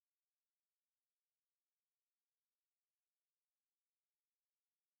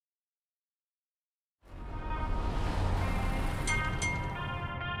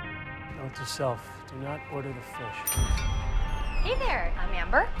Note to self, do not order the fish. Hey there, I'm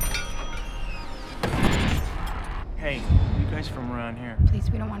Amber. Hey, you guys from around here?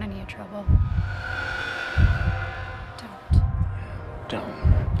 Please, we don't want any trouble. Don't. Yeah,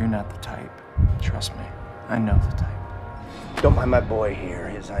 don't. You're not the type. Trust me, I know the type. Don't mind my boy here.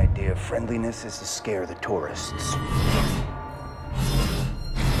 His idea of friendliness is to scare the tourists.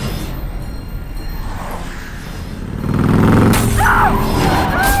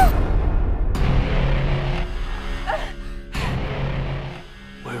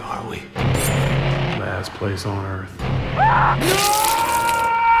 Where are we? Last place on Earth. No!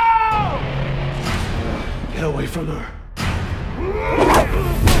 Get away from her.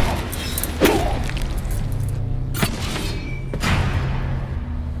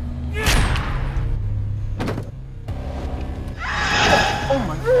 Oh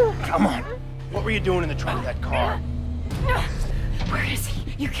my... Come on. What were you doing in the trunk of that car? Where is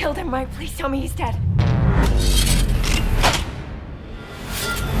he? You killed him, right? Please tell me he's dead.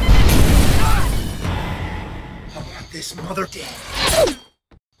 I want this mother dead.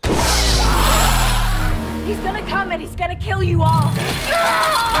 He's gonna come and he's gonna kill you all.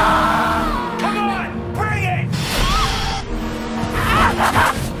 Come on! Bring it!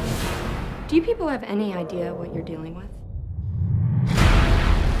 Do you people have any idea what you're dealing with?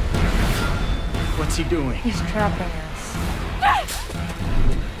 What's he doing? He's trapping us.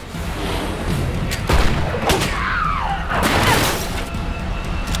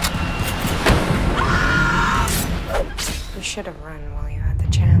 You should have run while you